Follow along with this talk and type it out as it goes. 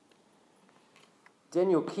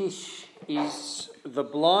Daniel Kish is the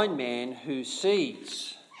blind man who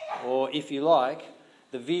sees, or if you like,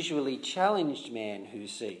 the visually challenged man who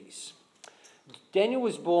sees. Daniel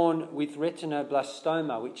was born with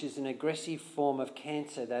retinoblastoma, which is an aggressive form of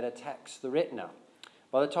cancer that attacks the retina.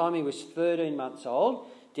 By the time he was 13 months old,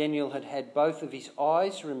 Daniel had had both of his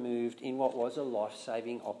eyes removed in what was a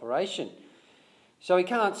life-saving operation. So he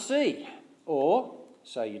can't see, or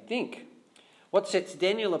so you'd think. What sets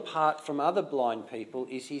Daniel apart from other blind people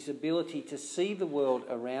is his ability to see the world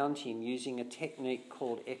around him using a technique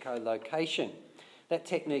called echolocation. That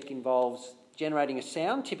technique involves generating a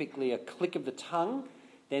sound, typically a click of the tongue,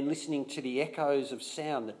 then listening to the echoes of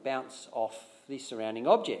sound that bounce off the surrounding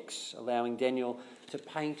objects, allowing Daniel to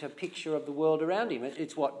paint a picture of the world around him.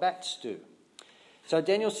 It's what bats do. So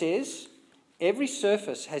Daniel says, every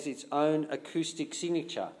surface has its own acoustic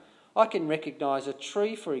signature. I can recognise a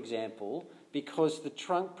tree, for example, because the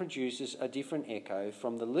trunk produces a different echo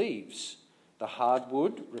from the leaves. The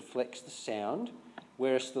hardwood reflects the sound,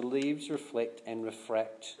 whereas the leaves reflect and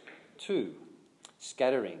refract too,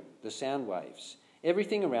 scattering the sound waves.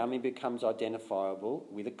 Everything around me becomes identifiable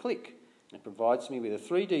with a click. It provides me with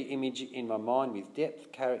a 3D image in my mind with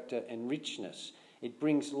depth, character and richness. It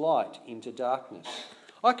brings light into darkness.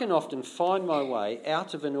 I can often find my way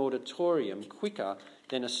out of an auditorium quicker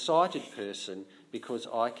than a sighted person because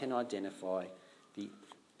I can identify the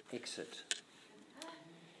exit.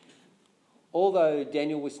 Although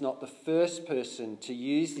Daniel was not the first person to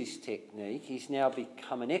use this technique, he's now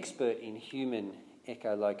become an expert in human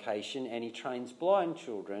echolocation, and he trains blind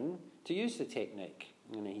children to use the technique.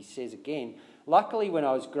 And he says again, luckily when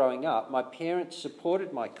I was growing up, my parents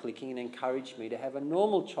supported my clicking and encouraged me to have a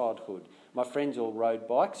normal childhood. My friends all rode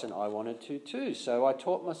bikes and I wanted to too, so I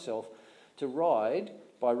taught myself to ride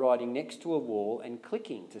by riding next to a wall and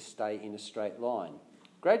clicking to stay in a straight line.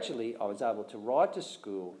 Gradually, I was able to ride to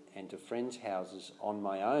school and to friends' houses on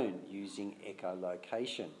my own using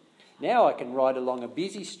echolocation. Now I can ride along a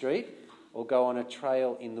busy street or go on a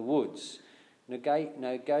trail in the woods.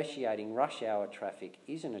 Negotiating rush hour traffic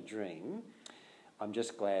isn't a dream. I'm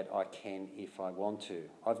just glad I can if I want to.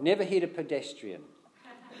 I've never hit a pedestrian.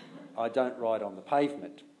 I don't ride on the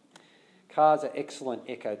pavement. Cars are excellent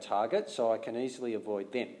echo targets, so I can easily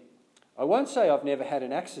avoid them. I won't say I've never had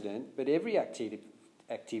an accident, but every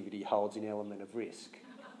activity holds an element of risk.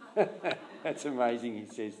 That's amazing he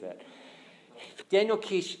says that. Daniel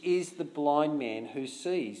Kish is the blind man who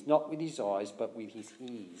sees, not with his eyes, but with his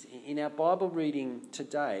ears. In our Bible reading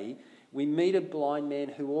today, we meet a blind man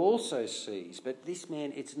who also sees, but this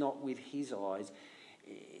man, it's not with his eyes,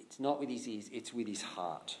 it's not with his ears, it's with his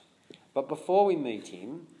heart. But before we meet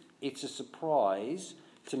him, it's a surprise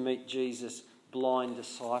to meet Jesus' blind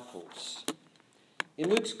disciples. In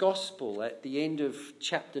Luke's Gospel, at the end of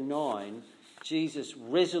chapter 9, Jesus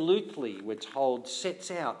resolutely, we're told,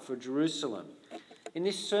 sets out for Jerusalem. In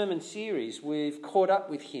this sermon series, we've caught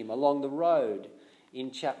up with him along the road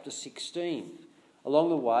in chapter 16. Along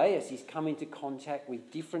the way, as he's come into contact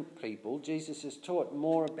with different people, Jesus has taught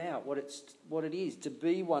more about what it is to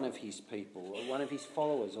be one of his people, or one of his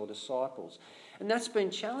followers or disciples. And that's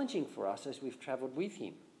been challenging for us as we've travelled with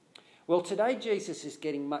him. Well, today Jesus is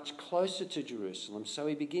getting much closer to Jerusalem, so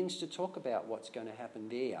he begins to talk about what's going to happen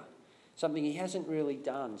there, something he hasn't really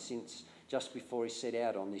done since just before he set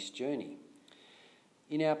out on this journey.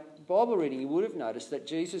 In our Bible reading, you would have noticed that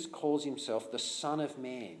Jesus calls himself the Son of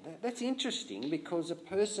Man. That's interesting because a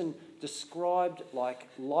person described like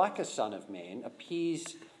a Son of Man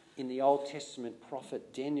appears in the Old Testament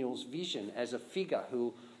prophet Daniel's vision as a figure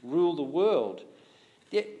who'll rule the world.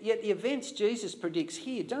 Yet the events Jesus predicts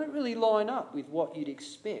here don't really line up with what you'd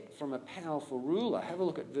expect from a powerful ruler. Have a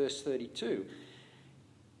look at verse 32.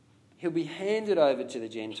 He'll be handed over to the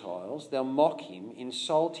Gentiles. They'll mock him,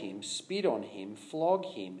 insult him, spit on him, flog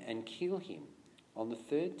him and kill him. On the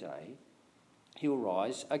third day, he'll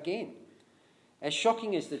rise again. As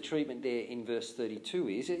shocking as the treatment there in verse 32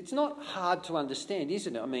 is, it's not hard to understand,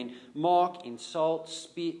 isn't it? I mean, mock, insult,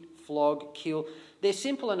 spit, flog, kill. They're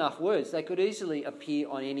simple enough words. They could easily appear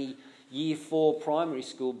on any Year 4 primary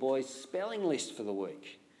school boy's spelling list for the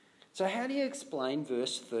week. So how do you explain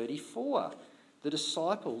verse 34? The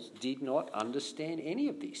disciples did not understand any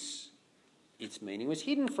of this. Its meaning was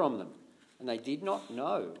hidden from them, and they did not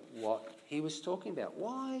know what he was talking about.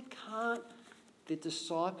 Why can't the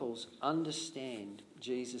disciples understand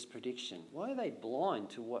Jesus' prediction? Why are they blind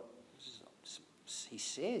to what he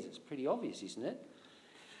says? It's pretty obvious, isn't it?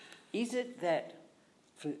 Is it that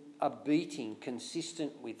for a beating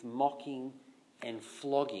consistent with mocking and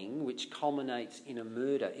flogging, which culminates in a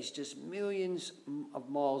murder, is just millions of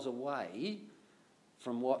miles away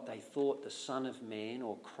from what they thought the Son of Man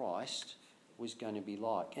or Christ was going to be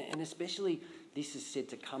like. And especially this is said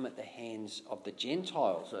to come at the hands of the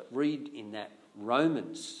Gentiles. Read in that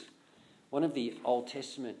Romans. One of the Old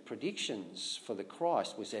Testament predictions for the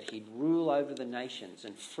Christ was that he'd rule over the nations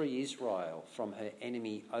and free Israel from her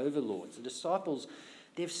enemy overlords. The disciples,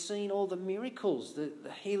 they've seen all the miracles, the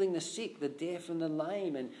healing the sick, the deaf and the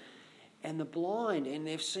lame and the blind, and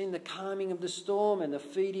they've seen the calming of the storm and the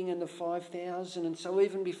feeding of the 5,000. And so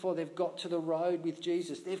even before they've got to the road with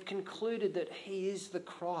Jesus, they've concluded that he is the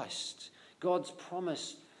Christ, God's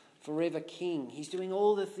promised forever King. He's doing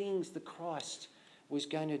all the things the Christ was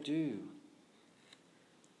going to do.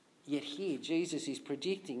 Yet here, Jesus is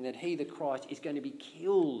predicting that he, the Christ, is going to be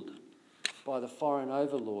killed by the foreign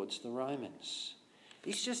overlords, the Romans.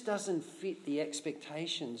 This just doesn't fit the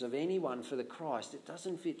expectations of anyone for the Christ. It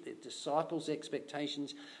doesn't fit the disciples'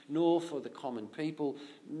 expectations, nor for the common people,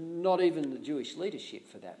 not even the Jewish leadership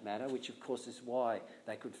for that matter, which of course is why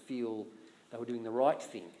they could feel they were doing the right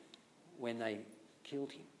thing when they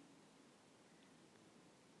killed him.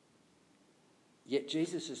 Yet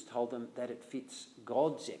Jesus has told them that it fits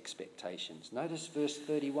God's expectations. Notice verse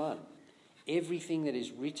 31. Everything that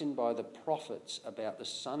is written by the prophets about the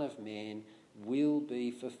Son of Man will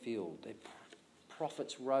be fulfilled. The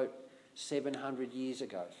prophets wrote 700 years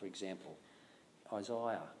ago, for example,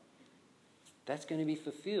 Isaiah. That's going to be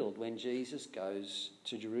fulfilled when Jesus goes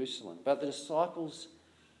to Jerusalem. But the disciples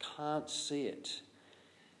can't see it.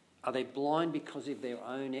 Are they blind because of their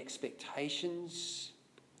own expectations?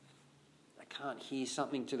 Can't hear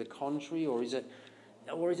something to the contrary, or is it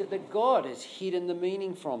that God has hidden the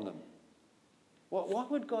meaning from them? Why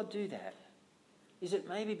would God do that? Is it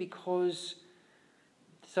maybe because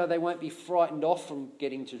so they won't be frightened off from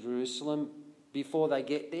getting to Jerusalem before they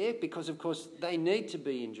get there? Because of course they need to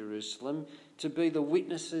be in Jerusalem to be the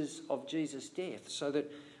witnesses of Jesus' death, so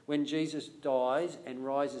that when Jesus dies and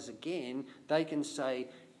rises again, they can say,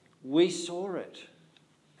 "We saw it,"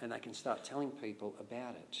 and they can start telling people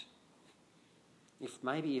about it.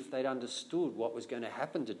 If they'd understood what was going to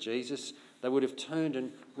happen to Jesus, they would have turned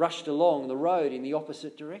and rushed along the road in the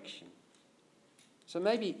opposite direction. So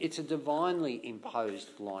maybe it's a divinely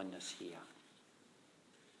imposed blindness here.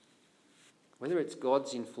 Whether it's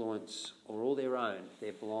God's influence or all their own,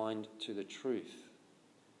 they're blind to the truth.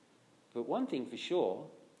 But one thing for sure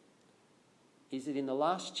is that in the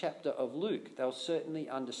last chapter of Luke, they'll certainly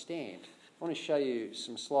understand. I want to show you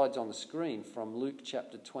some slides on the screen from Luke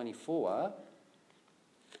chapter 24,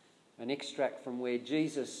 an extract from where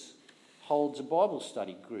Jesus holds a Bible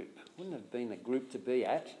study group. Wouldn't have been the group to be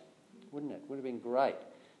at, wouldn't it? Would have been great.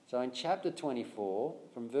 So in chapter 24,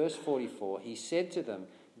 from verse 44, he said to them,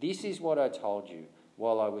 "This is what I told you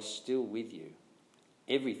while I was still with you.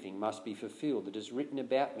 Everything must be fulfilled that is written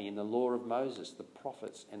about me in the law of Moses, the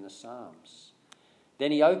prophets and the Psalms."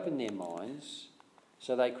 Then he opened their minds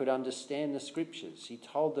so they could understand the scriptures. He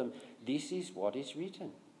told them, "This is what is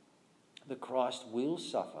written. The Christ will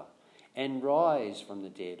suffer and rise from the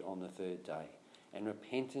dead on the third day, and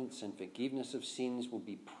repentance and forgiveness of sins will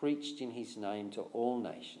be preached in his name to all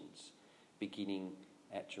nations, beginning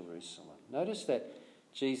at Jerusalem." Notice that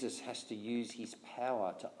Jesus has to use his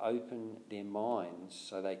power to open their minds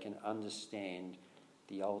so they can understand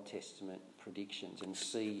the Old Testament predictions and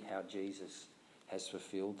see how Jesus has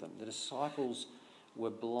fulfilled them. The disciples were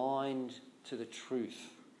blind to the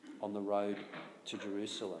truth on the road to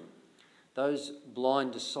Jerusalem. Those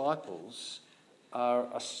blind disciples are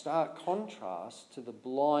a stark contrast to the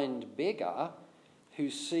blind beggar who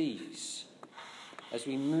sees. As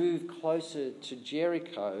we move closer to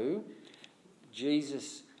Jericho,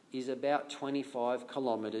 Jesus is about 25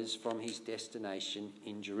 kilometres from his destination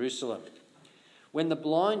in Jerusalem. When the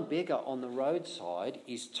blind beggar on the roadside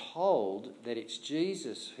is told that it's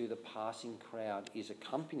Jesus who the passing crowd is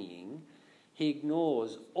accompanying, he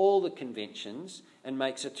ignores all the conventions and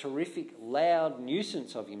makes a terrific, loud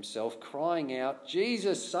nuisance of himself, crying out,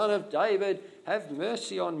 "Jesus, Son of David, have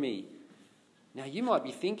mercy on me." Now you might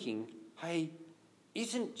be thinking, hey,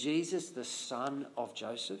 isn't Jesus the son of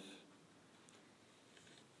Joseph?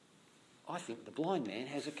 I think the blind man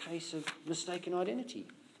has a case of mistaken identity.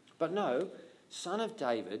 But no, Son of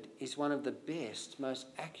David is one of the best, most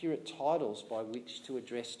accurate titles by which to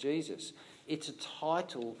address Jesus. It's a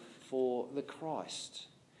title for the Christ.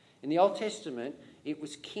 In the Old Testament, it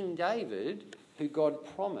was King David who God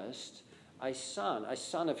promised a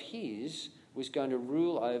son of his was going to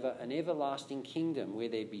rule over an everlasting kingdom where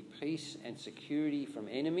there'd be peace and security from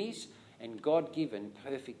enemies and God-given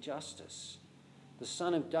perfect justice. The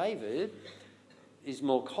Son of David is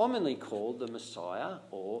more commonly called the Messiah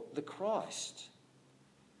or the Christ.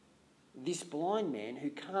 this blind man who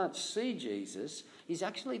can't see Jesus is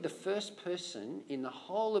actually the first person in the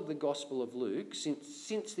whole of the Gospel of Luke,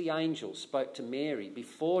 since the angel spoke to Mary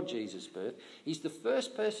before Jesus' birth, he's the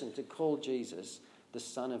first person to call Jesus the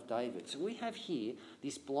Son of David. So we have here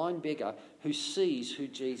this blind beggar who sees who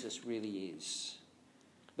Jesus really is.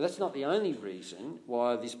 But that's not the only reason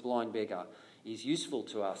why this blind beggar is useful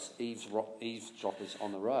to us eavesdroppers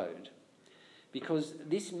on the road. Because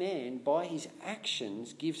this man, by his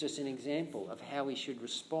actions, gives us an example of how we should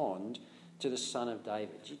respond to the Son of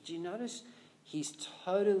David. Do you notice? He's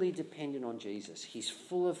totally dependent on Jesus. He's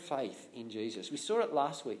full of faith in Jesus. We saw it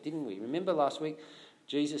last week, didn't we? Remember last week?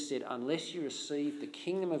 Jesus said, unless you receive the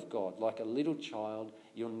kingdom of God like a little child,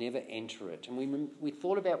 you'll never enter it. And we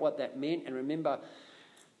thought about what that meant. And remember,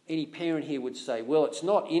 any parent here would say, well, it's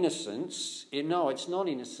not innocence. No, it's not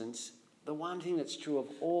innocence. The one thing that's true of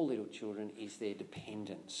all little children is their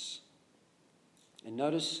dependence. And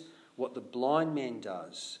notice what the blind man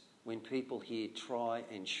does when people here try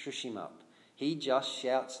and shush him up. He just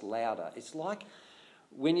shouts louder. It's like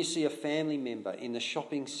when you see a family member in the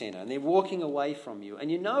shopping centre and they're walking away from you,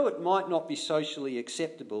 and you know it might not be socially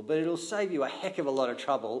acceptable, but it'll save you a heck of a lot of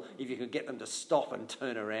trouble if you could get them to stop and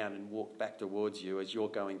turn around and walk back towards you as you're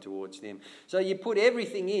going towards them. So you put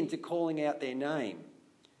everything into calling out their name,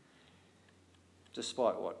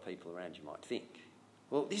 despite what people around you might think.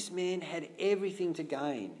 Well, this man had everything to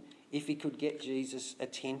gain if he could get Jesus'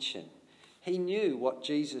 attention. He knew what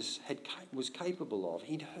Jesus was capable of.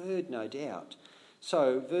 He'd heard, no doubt.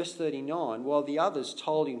 So, verse 39, while the others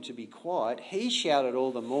told him to be quiet, he shouted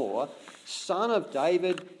all the more, Son of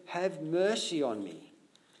David, have mercy on me.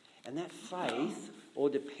 And that faith or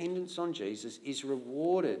dependence on Jesus is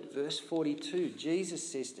rewarded. Verse 42, Jesus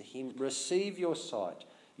says to him, receive your sight,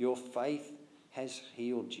 your faith has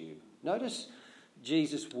healed you. Notice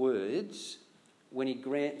Jesus' words when he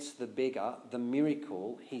grants the beggar the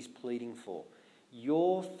miracle he's pleading for.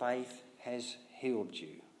 Your faith has healed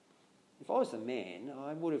you. If I was the man,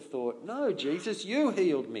 I would have thought, no, Jesus, you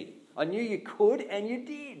healed me. I knew you could and you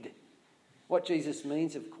did. What Jesus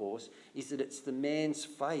means, of course, is that it's the man's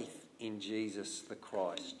faith in Jesus the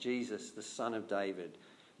Christ, Jesus the Son of David,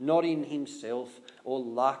 not in himself or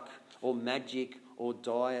luck or magic or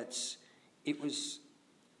diets. It was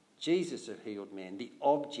Jesus who healed man, the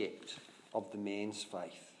object of the man's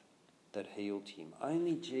faith that healed him.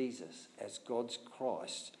 Only Jesus, as God's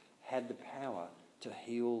Christ, had the power to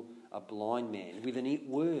heal a blind man with a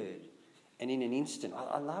word and in an instant.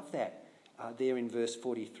 I love that there in verse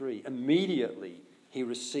 43. Immediately he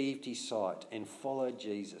received his sight and followed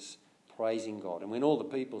Jesus, praising God. And when all the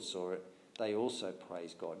people saw it, they also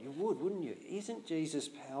praised God. You would, wouldn't you? Isn't Jesus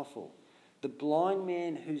powerful? The blind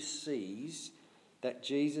man who sees that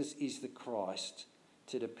Jesus is the Christ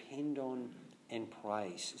to depend on and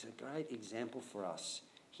praise is a great example for us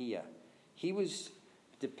here. He was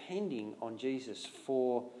depending on Jesus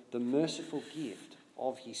for the merciful gift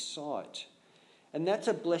of his sight. And that's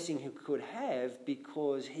a blessing he could have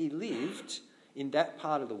because he lived in that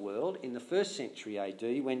part of the world in the 1st century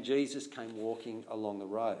AD when Jesus came walking along the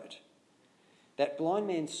road. That blind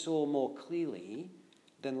man saw more clearly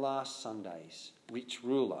than last Sunday's rich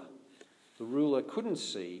ruler. The ruler couldn't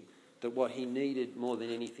see that what he needed more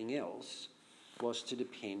than anything else was to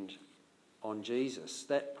depend on Jesus.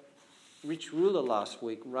 That rich ruler last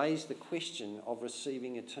week raised the question of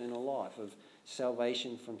receiving eternal life, of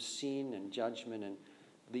salvation from sin and judgment and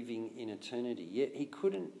living in eternity. Yet he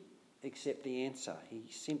couldn't accept the answer. He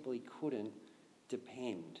simply couldn't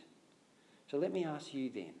depend. So let me ask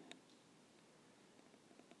you then,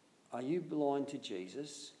 are you blind to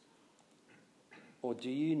Jesus, or do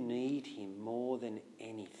you need him more than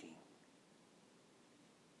anything?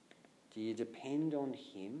 Do you depend on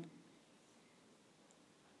him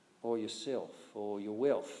or yourself or your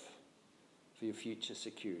wealth for your future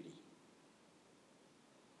security?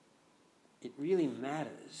 It really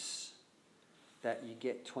matters that you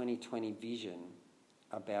get 2020 vision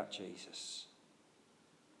about Jesus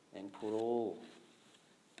and put all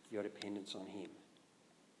your dependence on him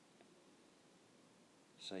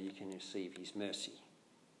so you can receive his mercy.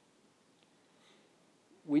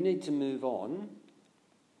 We need to move on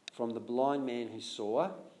from the blind man who saw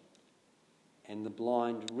and the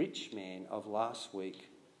blind rich man of last week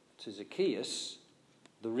to Zacchaeus,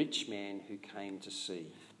 the rich man who came to see.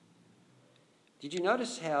 Did you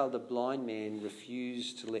notice how the blind man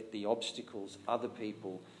refused to let the obstacles other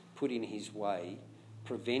people put in his way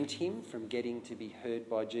prevent him from getting to be heard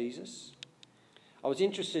by Jesus? I was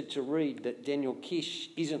interested to read that Daniel Kish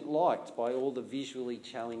isn't liked by all the visually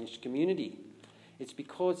challenged community. It's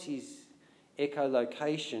because he's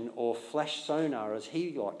echolocation, or flash sonar as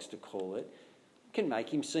he likes to call it, can make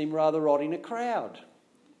him seem rather odd in a crowd.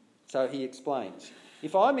 So he explains,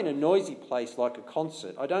 if I'm in a noisy place like a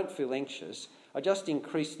concert, I don't feel anxious. I just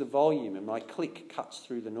increase the volume and my click cuts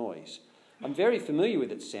through the noise. I'm very familiar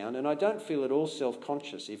with its sound and I don't feel at all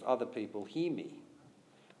self-conscious if other people hear me.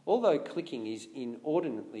 Although clicking is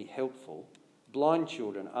inordinately helpful, blind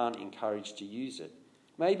children aren't encouraged to use it,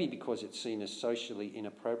 maybe because it's seen as socially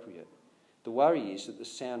inappropriate. The worry is that the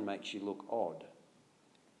sound makes you look odd.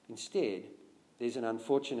 Instead, there's an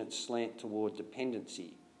unfortunate slant toward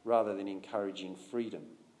dependency rather than encouraging freedom.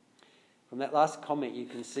 From that last comment, you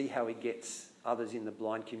can see how he gets others in the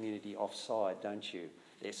blind community offside, don't you?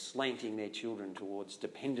 They're slanting their children towards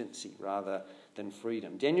dependency rather than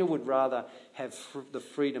freedom. Daniel would rather have the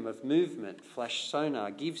freedom of movement flash sonar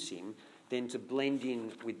gives him than to blend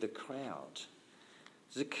in with the crowd.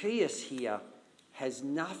 Zacchaeus here has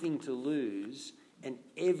nothing to lose and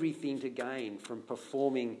everything to gain from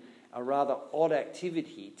performing a rather odd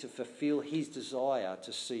activity to fulfill his desire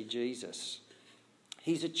to see Jesus.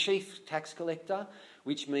 He's a chief tax collector,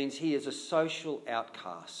 which means he is a social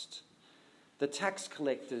outcast. The tax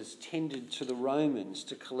collectors tended to the Romans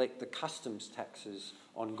to collect the customs taxes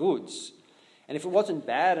on goods. And if it wasn't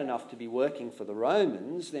bad enough to be working for the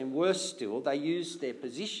Romans, then worse still, they used their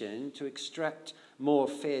position to extract more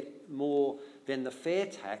than the fair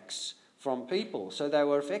tax from people. So they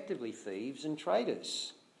were effectively thieves and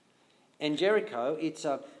traders. And Jericho, it's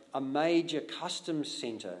a major customs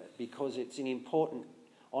centre because it's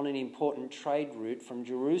on an important trade route from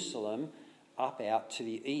Jerusalem up out to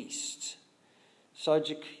the east. So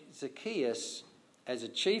Zacchaeus, as a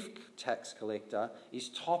chief tax collector, is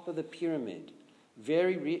top of the pyramid,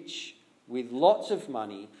 very rich, with lots of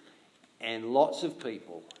money and lots of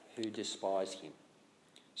people who despise him.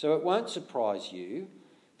 So it won't surprise you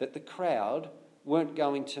that the crowd weren't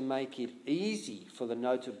going to make it easy for the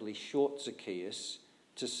notably short Zacchaeus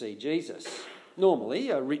to see Jesus. Normally,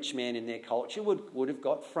 a rich man in their culture would have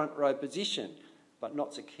got front row position, but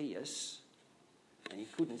not Zacchaeus. And he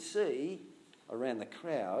couldn't see around the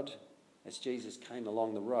crowd as Jesus came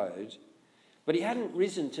along the road. But he hadn't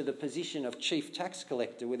risen to the position of chief tax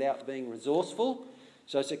collector without being resourceful,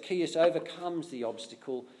 so Zacchaeus overcomes the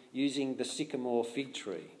obstacle using the sycamore fig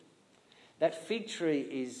tree. That fig tree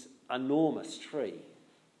is an enormous tree,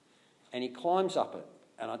 and he climbs up it.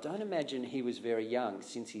 And I don't imagine he was very young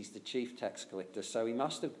since he's the chief tax collector, so he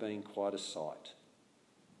must have been quite a sight.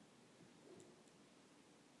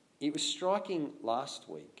 It was striking last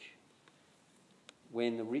week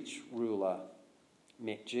when the rich ruler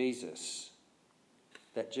met Jesus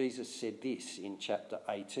that Jesus said this in chapter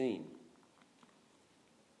 18.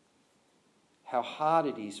 How hard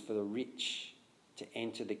it is for the rich to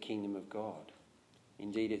enter the kingdom of God.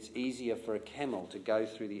 Indeed, it's easier for a camel to go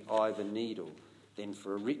through the eye of a needle than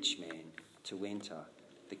for a rich man to enter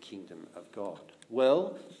the kingdom of God.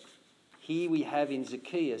 Well, here we have in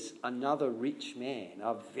Zacchaeus another rich man,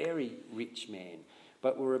 a very rich man.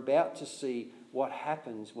 But we're about to see what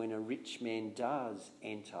happens when a rich man does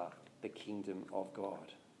enter the kingdom of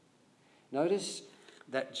God. Notice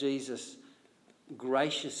that Jesus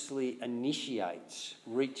graciously initiates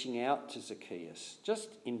reaching out to Zacchaeus, just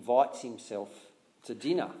invites himself to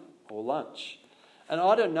dinner or lunch. And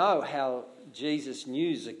I don't know how Jesus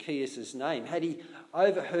knew Zacchaeus' name. Had he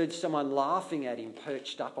overheard someone laughing at him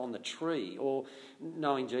perched up on the tree? Or,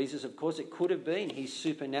 knowing Jesus, of course, it could have been his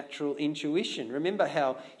supernatural intuition. Remember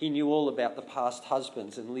how he knew all about the past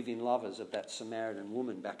husbands and live-in lovers of that Samaritan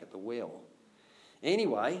woman back at the well.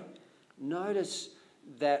 Anyway, notice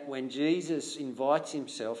that when Jesus invites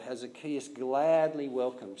himself, Zacchaeus gladly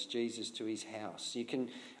welcomes Jesus to his house. You can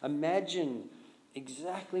imagine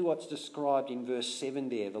exactly what's described in verse 7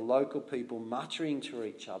 there, the local people muttering to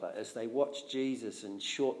each other as they watch Jesus and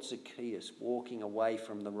short Zacchaeus walking away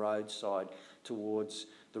from the roadside towards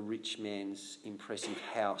the rich man's impressive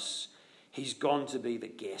house. He's gone to be the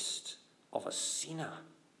guest of a sinner.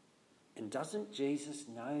 And doesn't Jesus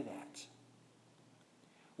know that?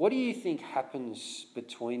 What do you think happens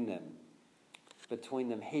between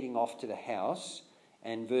them heading off to the house?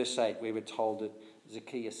 And verse 8, we were told that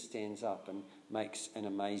Zacchaeus stands up and makes an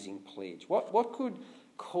amazing pledge. What could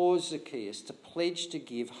cause Zacchaeus to pledge to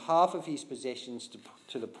give half of his possessions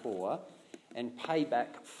to the poor and pay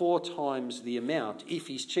back 4 times the amount if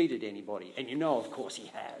he's cheated anybody? And you know, of course, he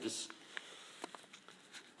has.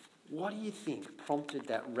 What do you think prompted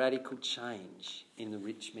that radical change in the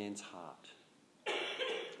rich man's heart?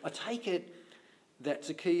 I take it that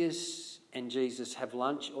Zacchaeus and Jesus have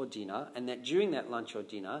lunch or dinner, and that during that lunch or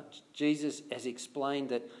dinner, Jesus has explained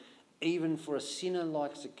that even for a sinner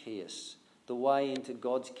like Zacchaeus, The way into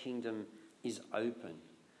God's kingdom is open.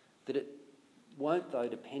 That it won't, though,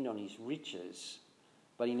 depend on his riches,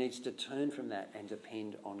 but he needs to turn from that and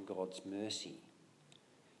depend on God's mercy.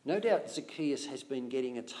 No doubt Zacchaeus has been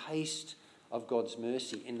getting a taste of God's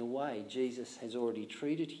mercy in the way Jesus has already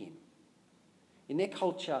treated him. In their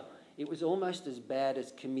culture, it was almost as bad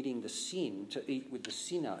as committing the sin to eat with the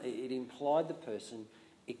sinner. It implied the person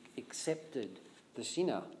accepted the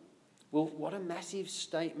sinner. Well, what a massive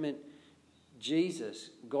statement Jesus,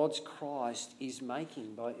 God's Christ, is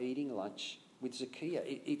making by eating lunch with Zacchaeus.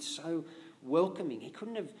 It's so welcoming. He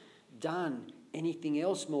couldn't have done anything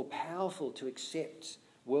else more powerful to accept,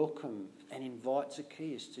 welcome and invite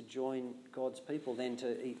Zacchaeus to join God's people than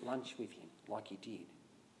to eat lunch with him like he did.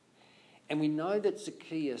 And we know that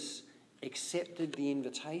Zacchaeus accepted the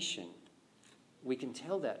invitation. We can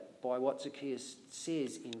tell that by what Zacchaeus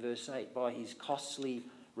says in verse 8, by his costly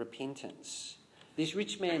repentance. This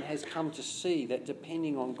rich man has come to see that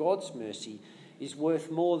depending on God's mercy is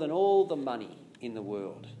worth more than all the money in the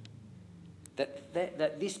world.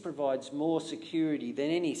 That this provides more security than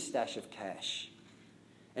any stash of cash.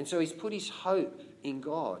 And so he's put his hope in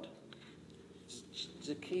God.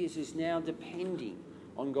 Zacchaeus is now depending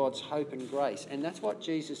on God's hope and grace. And that's what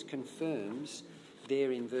Jesus confirms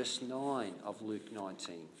there in verse 9 of Luke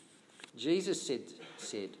 19. Jesus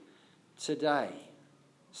said, "Today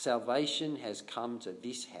salvation has come to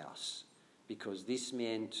this house, because this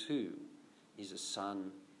man too is a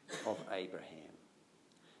son of Abraham."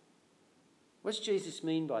 What does Jesus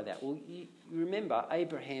mean by that? Well, you remember,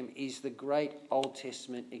 Abraham is the great Old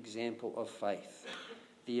Testament example of faith.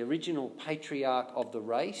 The original patriarch of the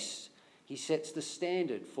race. He sets the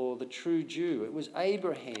standard for the true Jew. It was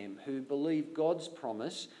Abraham who believed God's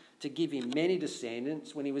promise to give him many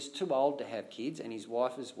descendants when he was too old to have kids, and his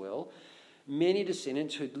wife as well. Many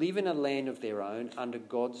descendants who'd live in a land of their own under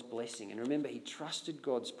God's blessing. And remember, he trusted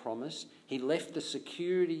God's promise. He left the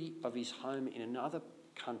security of his home in another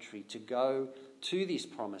country to go to this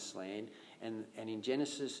promised land. And in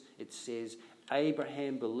Genesis it says,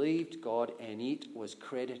 Abraham believed God and it was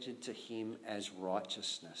credited to him as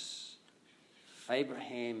righteousness.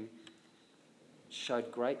 Abraham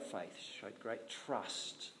showed great faith, showed great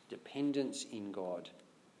trust, dependence in God.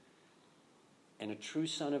 And a true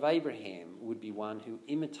son of Abraham would be one who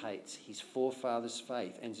imitates his forefathers'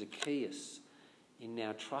 faith. And Zacchaeus, in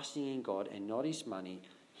now trusting in God and not his money,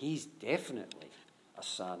 he's definitely a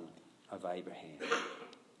son of Abraham.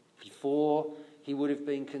 Before, he would have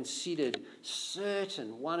been considered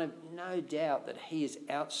certain, one of no doubt, that he is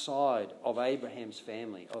outside of Abraham's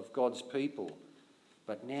family, of God's people.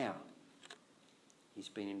 But now, he's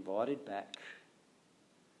been invited back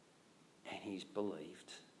and he's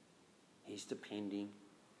believed. He's depending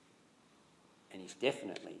and he's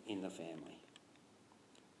definitely in the family.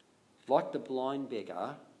 Like the blind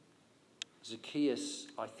beggar, Zacchaeus,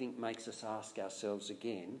 I think, makes us ask ourselves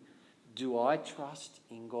again, do I trust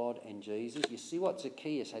in God and Jesus? You see what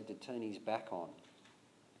Zacchaeus had to turn his back on.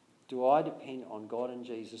 Do I depend on God and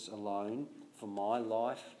Jesus alone for my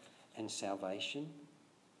life and salvation?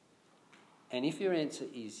 And if your answer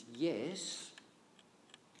is yes,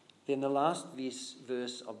 then the last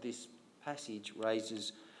verse of this passage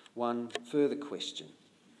raises one further question.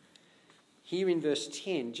 Here in verse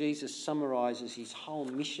 10, Jesus summarises his whole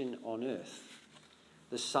mission on earth.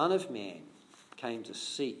 The Son of Man came to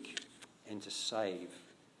seek and to save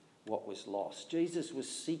what was lost. Jesus was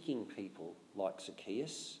seeking people like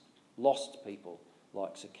Zacchaeus, lost people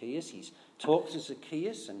like Zacchaeus. He's talked to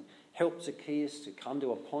Zacchaeus and helped Zacchaeus to come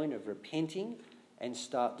to a point of repenting and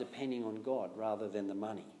start depending on God rather than the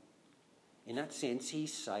money. In that sense, he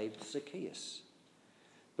saved Zacchaeus.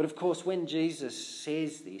 But of course, when Jesus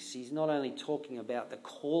says this, he's not only talking about the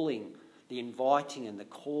calling, the inviting and the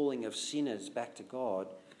calling of sinners back to God,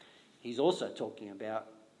 he's also talking about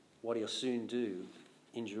what he'll soon do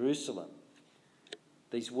in Jerusalem.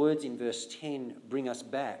 These words in verse 10 bring us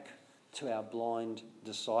back to our blind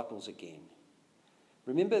disciples again.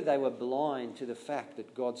 Remember, they were blind to the fact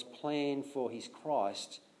that God's plan for his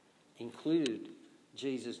Christ included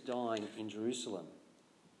Jesus dying in Jerusalem.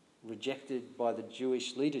 Rejected by the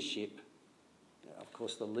Jewish leadership. Of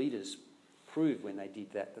course, the leaders proved when they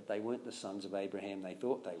did that they weren't the sons of Abraham they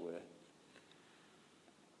thought they were.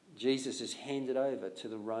 Jesus is handed over to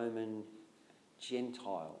the Roman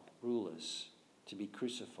Gentile rulers to be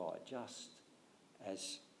crucified, just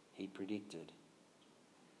as he predicted.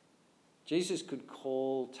 Jesus could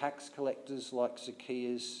call tax collectors like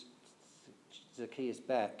Zacchaeus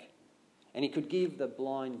back, and he could give the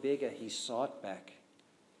blind beggar his sight back.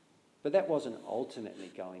 But that wasn't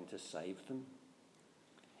ultimately going to save them.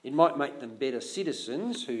 It might make them better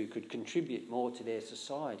citizens who could contribute more to their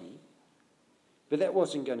society, but that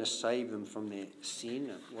wasn't going to save them from their sin.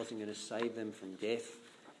 It wasn't going to save them from death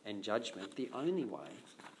and judgment. The only way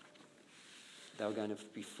they were going to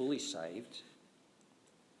be fully saved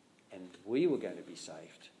and we were going to be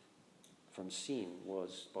saved from sin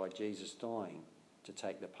was by Jesus dying to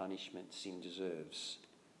take the punishment sin deserves.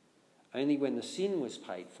 Only when the sin was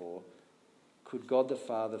paid for could God the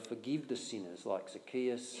Father forgive the sinners like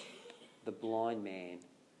Zacchaeus, the blind man,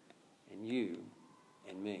 and you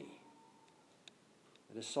and me.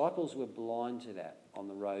 The disciples were blind to that on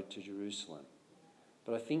the road to Jerusalem.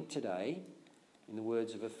 But I think today, in the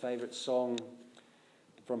words of a favourite song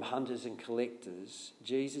from Hunters and Collectors,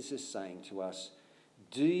 Jesus is saying to us,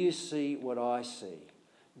 do you see what I see?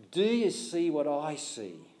 Do you see what I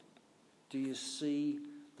see? Do you see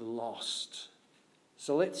the lost?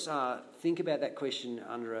 So let's think about that question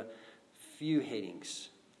under a few headings.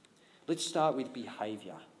 Let's start with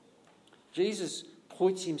behaviour. Jesus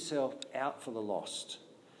puts himself out for the lost.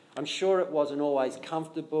 I'm sure it wasn't always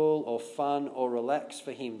comfortable or fun or relaxed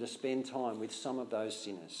for him to spend time with some of those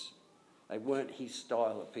sinners. They weren't his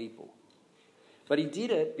style of people. But he did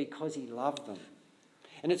it because he loved them.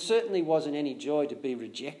 And it certainly wasn't any joy to be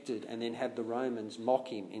rejected and then have the Romans mock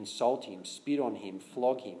him, insult him, spit on him,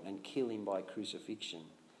 flog him and kill him by crucifixion.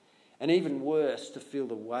 And even worse, to feel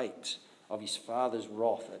the weight of his Father's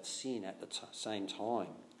wrath at sin at the same time.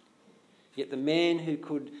 Yet the man who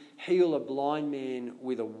could heal a blind man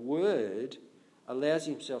with a word allows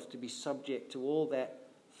himself to be subject to all that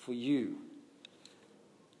for you.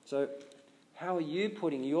 So how are you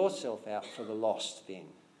putting yourself out for the lost then?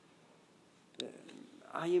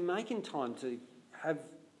 Are you making time to have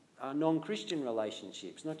non-Christian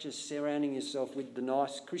relationships, not just surrounding yourself with the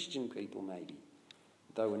nice Christian people maybe,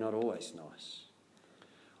 though we're not always nice?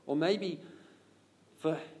 Or maybe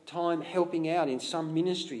for time helping out in some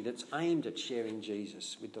ministry that's aimed at sharing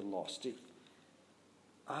Jesus with the lost.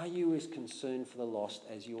 Are you as concerned for the lost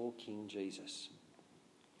as your King Jesus?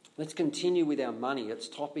 Let's continue with our money. It's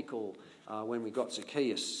topical when we got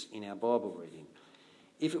Zacchaeus in our Bible reading.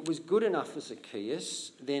 If it was good enough for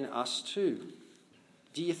Zacchaeus, then us too.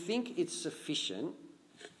 Do you think it's sufficient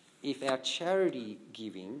if our charity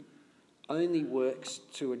giving only works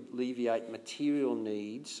to alleviate material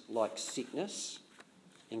needs like sickness,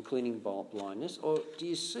 including blindness? Or do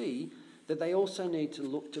you see that they also need to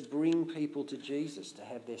look to bring people to Jesus to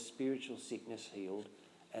have their spiritual sickness healed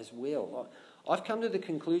as well? I've come to the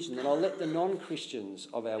conclusion that I'll let the non-Christians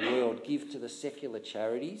of our world give to the secular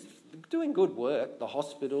charities, doing good work, the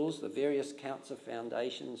hospitals, the various cancer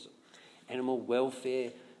foundations, animal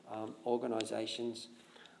welfare organisations.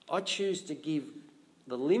 I choose to give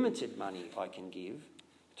the limited money I can give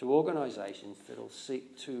to organisations that will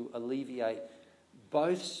seek to alleviate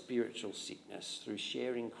both spiritual sickness through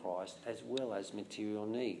sharing Christ as well as material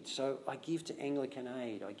needs. So I give to Anglican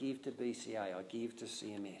Aid, I give to BCA, I give to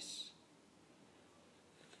CMS.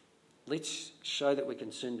 Let's show that we're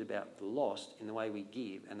concerned about the lost in the way we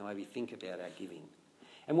give and the way we think about our giving.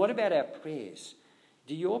 And what about our prayers?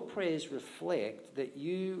 Do your prayers reflect that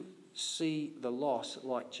you see the lost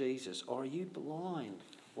like Jesus, or are you blind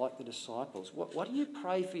like the disciples? What do you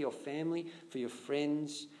pray for your family, for your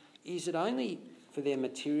friends? Is it only for their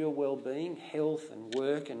material well-being, health and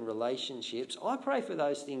work and relationships? I pray for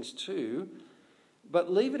those things too,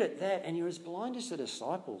 but leave it at that and you're as blind as the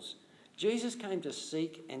disciples. Jesus came to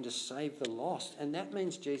seek and to save the lost, and that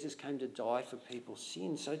means Jesus came to die for people's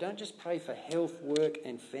sins. So don't just pray for health, work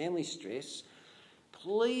and family stress.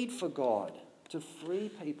 Plead for God to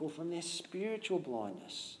free people from their spiritual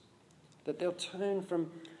blindness, that they'll turn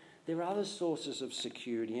from their other sources of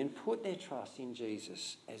security and put their trust in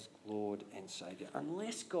Jesus as Lord and Saviour.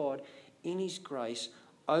 Unless God, in his grace,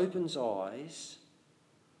 opens eyes,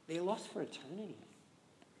 they're lost for eternity.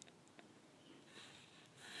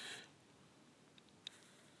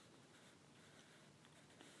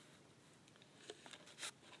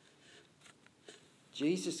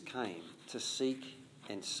 Jesus came to seek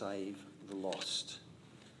and save the lost.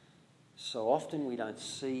 So often we don't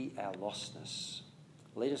see our lostness.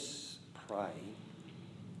 Let us pray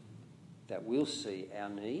that we'll see our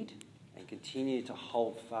need and continue to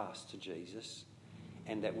hold fast to Jesus,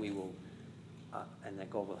 and that we will, and that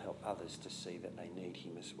God will help others to see that they need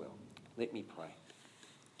him as well. Let me pray.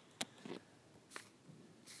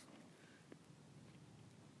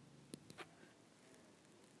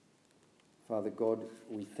 Father God,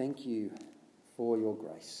 we thank you for your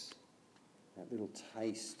grace, that little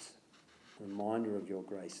taste, reminder of your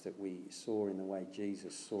grace that we saw in the way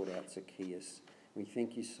Jesus sought out Zacchaeus. We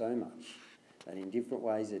thank you so much that in different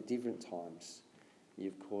ways at different times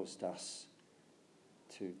you've caused us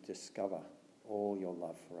to discover all your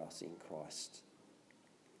love for us in Christ.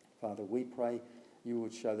 Father, we pray you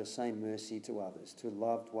would show the same mercy to others, to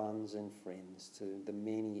loved ones and friends, to the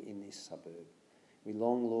many in this suburb. We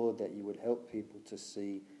long, Lord, that you would help people to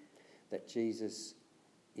see that Jesus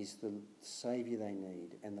is the Saviour they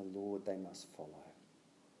need and the Lord they must follow.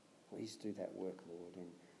 Please do that work, Lord, and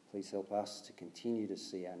please help us to continue to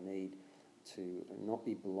see our need to not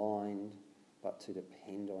be blind, but to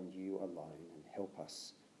depend on you alone, and help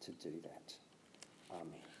us to do that.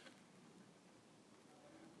 Amen.